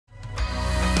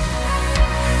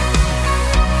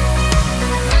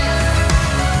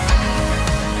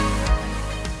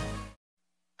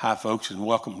Hi, folks, and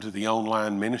welcome to the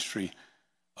online ministry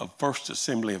of First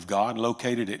Assembly of God,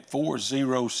 located at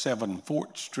 407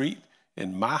 4th Street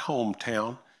in my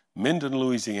hometown, Minden,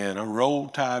 Louisiana. Roll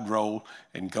Tide, roll,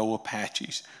 and go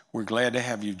Apaches. We're glad to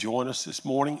have you join us this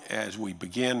morning as we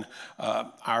begin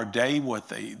our day with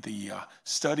the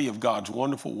study of God's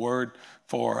wonderful word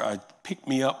for a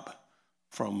pick-me-up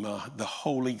from the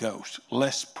Holy Ghost.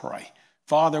 Let's pray.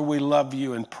 Father, we love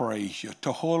you and praise you.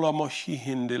 Tohola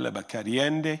moshihinde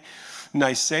lebakariende,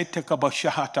 naisete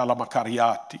kabashahata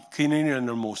lamakariati, kinina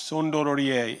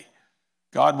mosondororie.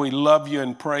 God, we love you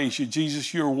and praise you.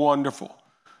 Jesus, you're wonderful.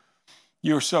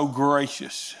 You're so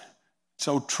gracious,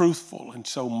 so truthful, and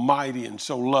so mighty, and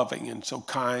so loving, and so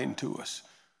kind to us.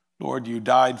 Lord, you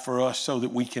died for us so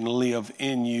that we can live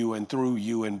in you and through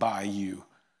you and by you.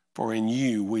 For in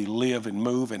you we live and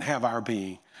move and have our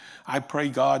being. I pray,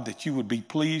 God, that you would be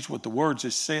pleased with the words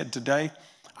that's said today.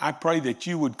 I pray that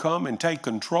you would come and take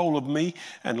control of me,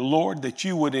 and Lord, that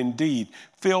you would indeed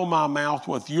fill my mouth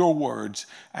with your words,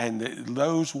 and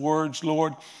those words,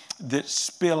 Lord, that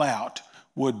spill out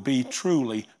would be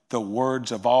truly the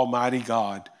words of Almighty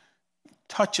God.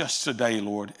 Touch us today,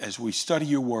 Lord, as we study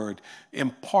your word.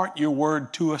 Impart your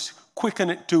word to us,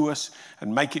 quicken it to us,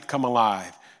 and make it come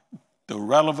alive. The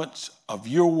relevance of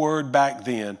your word back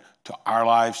then to our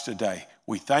lives today.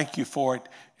 We thank you for it.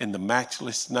 In the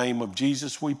matchless name of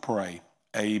Jesus, we pray.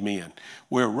 Amen.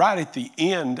 We're right at the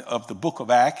end of the book of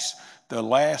Acts, the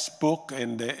last book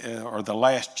or the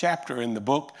last chapter in the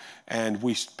book, and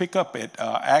we pick up at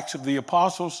Acts of the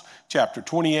Apostles, chapter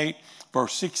 28,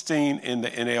 verse 16 in the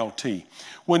NLT.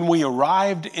 When we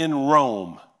arrived in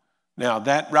Rome, now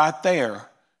that right there,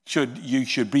 you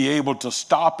should be able to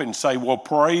stop and say, well,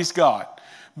 praise God.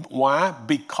 Why?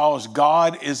 Because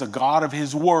God is a God of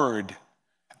his word.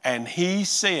 And he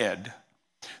said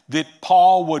that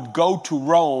Paul would go to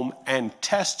Rome and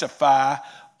testify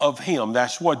of him.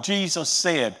 That's what Jesus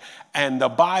said. And the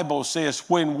Bible says,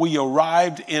 when we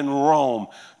arrived in Rome,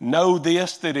 know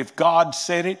this, that if God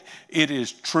said it, it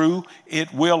is true.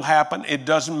 It will happen. It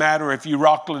doesn't matter if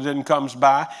Euroclydon comes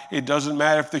by. It doesn't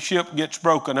matter if the ship gets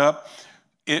broken up.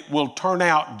 It will turn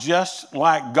out just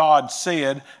like God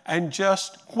said and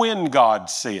just when God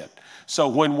said. So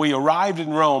when we arrived in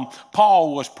Rome,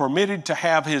 Paul was permitted to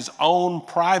have his own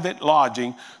private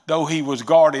lodging, though he was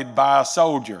guarded by a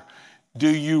soldier.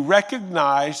 Do you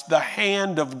recognize the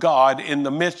hand of God in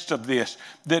the midst of this?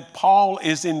 That Paul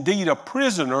is indeed a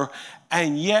prisoner,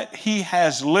 and yet he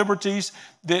has liberties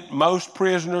that most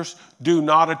prisoners do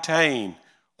not attain.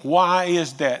 Why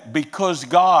is that? Because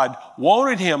God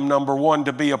wanted him, number one,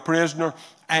 to be a prisoner,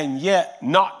 and yet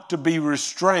not to be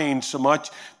restrained so much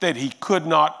that he could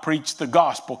not preach the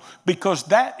gospel. Because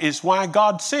that is why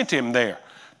God sent him there,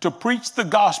 to preach the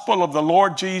gospel of the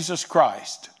Lord Jesus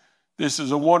Christ. This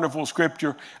is a wonderful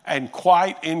scripture and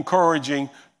quite encouraging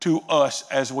to us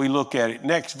as we look at it.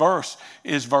 Next verse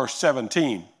is verse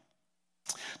 17.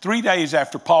 3 days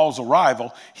after Paul's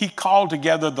arrival, he called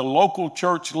together the local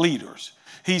church leaders.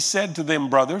 He said to them,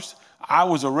 brothers, I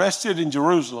was arrested in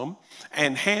Jerusalem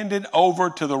and handed over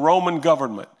to the Roman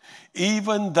government,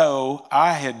 even though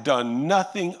I had done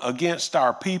nothing against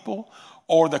our people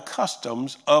or the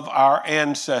customs of our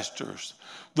ancestors.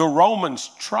 The Romans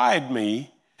tried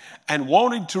me and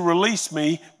wanted to release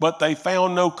me, but they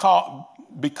found no cause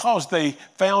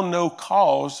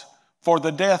for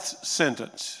the death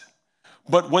sentence.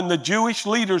 But when the Jewish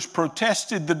leaders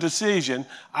protested the decision,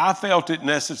 I felt it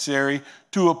necessary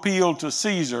to appeal to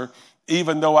Caesar,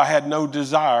 even though I had no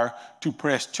desire to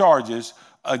press charges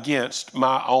against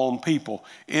my own people.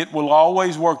 It will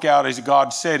always work out as God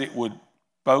said it would,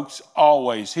 folks,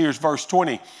 always. Here's verse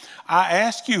 20. I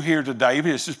ask you here today,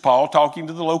 this is Paul talking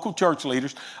to the local church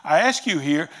leaders, I ask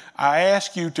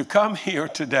you to come here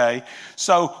today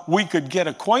so we could get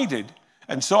acquainted,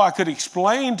 and so I could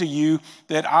explain to you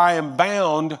that I am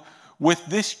bound with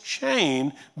this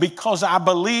chain because I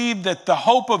believe that the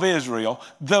hope of Israel,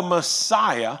 the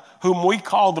Messiah, whom we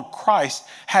call the Christ,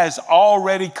 has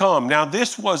already come. Now,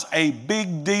 this was a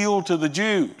big deal to the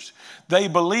Jews. They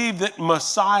believed that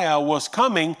Messiah was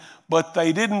coming, but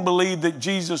they didn't believe that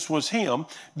Jesus was him,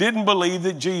 didn't believe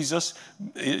that Jesus,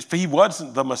 if he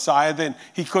wasn't the Messiah, then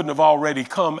he couldn't have already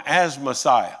come as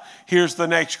Messiah. Here's the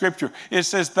next scripture. It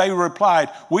says, they replied,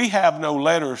 we have no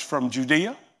letters from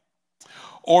Judea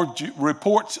or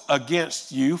reports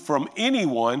against you from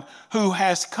anyone who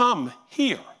has come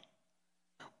here.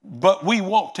 But we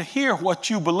want to hear what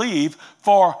you believe,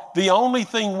 for the only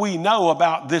thing we know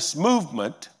about this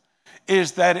movement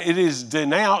is that it is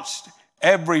denounced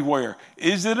everywhere.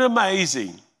 Is it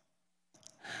amazing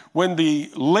When the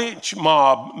lynch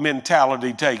mob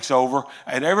mentality takes over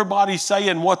and everybody's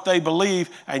saying what they believe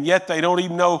and yet they don't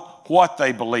even know what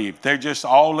they believe. They're just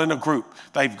all in a group.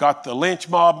 They've got the lynch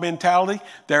mob mentality.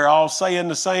 They're all saying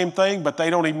the same thing, but they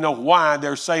don't even know why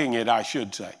they're saying it, I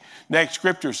should say. Next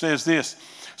scripture says this.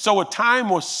 So a time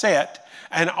was set,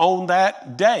 and on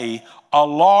that day, a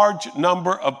large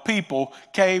number of people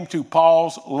came to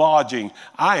Paul's lodging.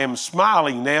 I am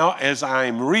smiling now as I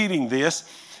am reading this.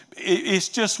 It's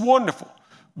just wonderful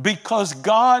because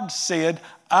God said,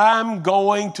 I'm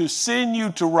going to send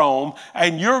you to Rome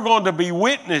and you're going to be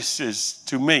witnesses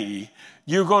to me.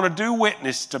 You're going to do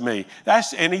witness to me.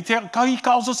 And he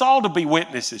calls us all to be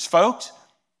witnesses, folks.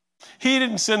 He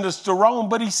didn't send us to Rome,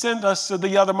 but he sent us to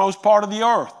the othermost part of the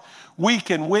earth. We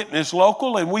can witness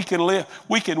local and we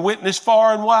can witness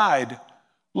far and wide.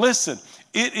 Listen,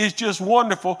 it is just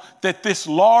wonderful that this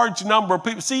large number of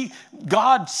people, see,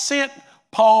 God sent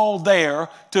Paul there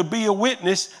to be a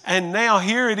witness, and now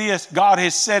here it is. God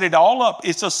has set it all up.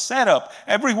 It's a setup.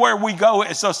 Everywhere we go,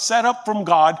 it's a setup from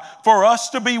God for us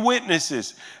to be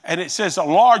witnesses. And it says a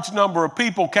large number of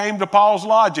people came to Paul's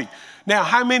lodging. Now,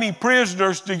 how many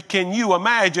prisoners can you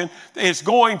imagine is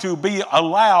going to be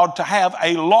allowed to have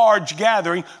a large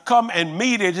gathering come and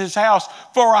meet at his house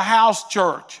for a house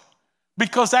church?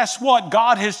 Because that's what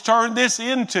God has turned this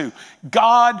into.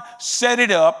 God set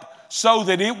it up so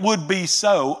that it would be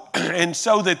so, and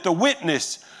so that the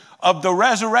witness of the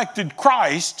resurrected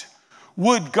Christ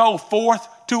would go forth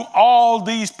to all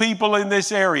these people in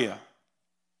this area.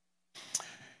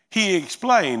 He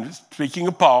explained, speaking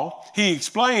of Paul, he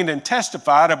explained and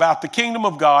testified about the kingdom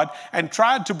of God and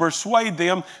tried to persuade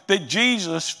them about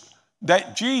Jesus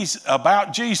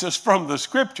from the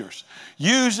scriptures.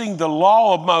 Using the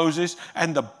law of Moses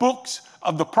and the books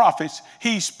of the prophets,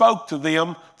 he spoke to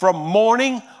them from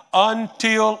morning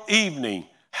until evening.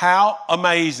 How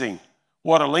amazing.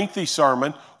 What a lengthy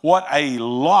sermon. What a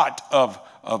lot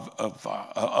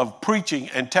of preaching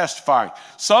and testifying.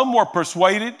 Some were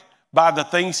persuaded by the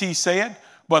things he said,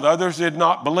 but others did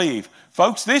not believe.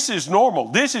 Folks, this is normal.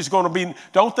 This is going to be,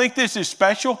 don't think this is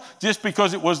special just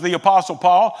because it was the Apostle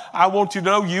Paul. I want you to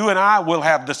know you and I will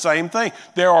have the same thing.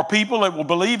 There are people that will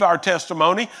believe our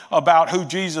testimony about who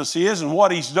Jesus is and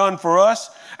what he's done for us,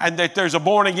 and that there's a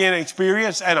born-again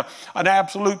experience and an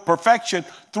absolute perfection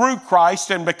through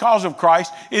Christ and because of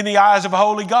Christ in the eyes of a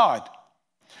holy God.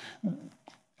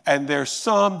 And there's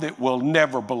some that will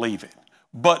never believe it.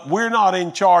 But we're not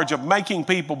in charge of making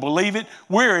people believe it.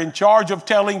 We're in charge of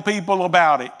telling people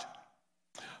about it.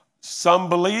 Some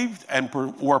believed and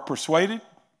were persuaded.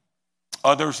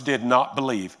 Others did not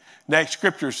believe. Next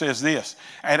scripture says this.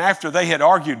 And after they had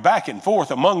argued back and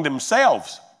forth among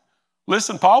themselves,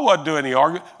 listen, Paul wasn't doing any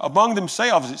arguing. Among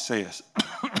themselves, it says,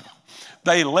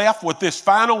 they left with this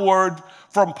final word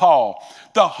from Paul.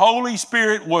 The Holy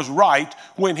Spirit was right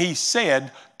when he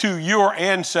said to your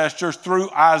ancestors through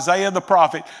Isaiah the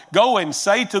prophet, go and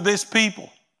say to this people,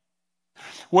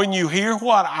 when you hear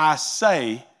what I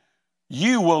say,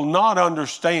 you will not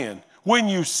understand. When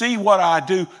you see what I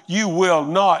do, you will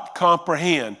not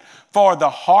comprehend. For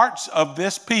the hearts of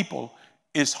this people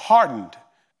is hardened,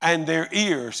 and their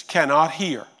ears cannot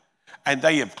hear. And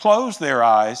they have closed their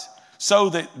eyes, so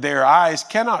that their eyes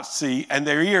cannot see, and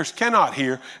their ears cannot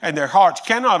hear, and their hearts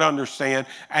cannot understand,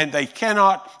 and they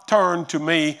cannot turn to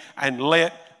me and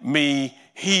let me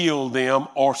heal them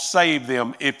or save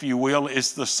them, if you will.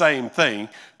 It's the same thing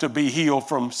to be healed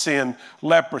from sin,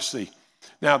 leprosy.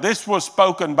 Now, this was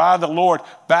spoken by the Lord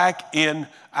back in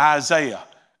Isaiah.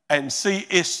 And see,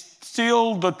 it's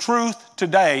still the truth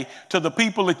today to the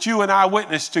people that you and I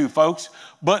witness to, folks.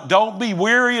 But don't be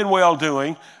weary in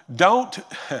well-doing. Don't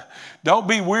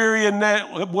be weary in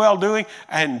that well-doing,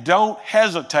 and don't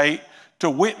hesitate to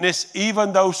witness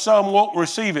even though some won't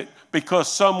receive it, because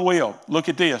some will. Look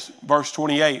at this, verse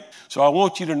 28. So I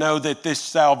want you to know that this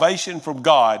salvation from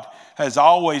God has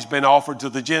always been offered to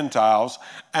the Gentiles,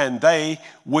 and they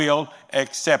will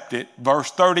accept it.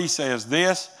 Verse 30 says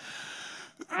this.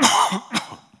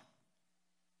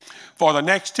 For the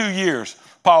next 2 years,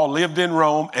 Paul lived in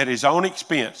Rome at his own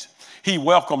expense. He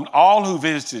welcomed all who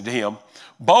visited him,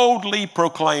 boldly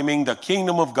proclaiming the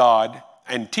kingdom of God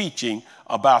and teaching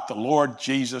about the Lord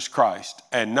Jesus Christ.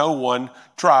 And no one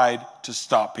tried to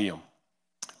stop him.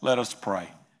 Let us pray.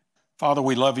 Father,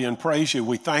 we love you and praise you.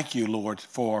 We thank you, Lord,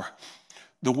 for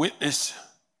the witness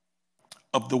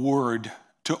of the word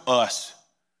to us.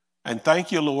 And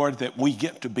thank you, Lord, that we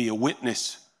get to be a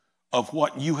witness of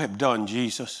what you have done,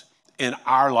 Jesus, in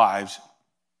our lives.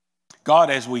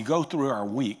 God, as we go through our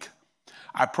week,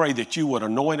 I pray that you would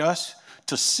anoint us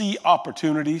to see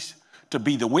opportunities to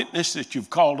be the witness that you've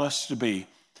called us to be.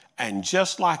 And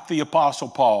just like the Apostle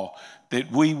Paul,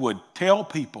 that we would tell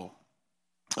people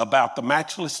about the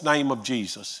matchless name of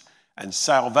Jesus and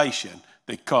salvation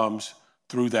that comes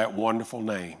through that wonderful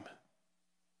name.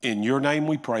 In your name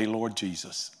we pray, Lord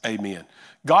Jesus. Amen.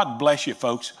 God bless you,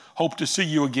 folks. Hope to see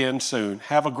you again soon.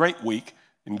 Have a great week,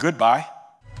 and goodbye.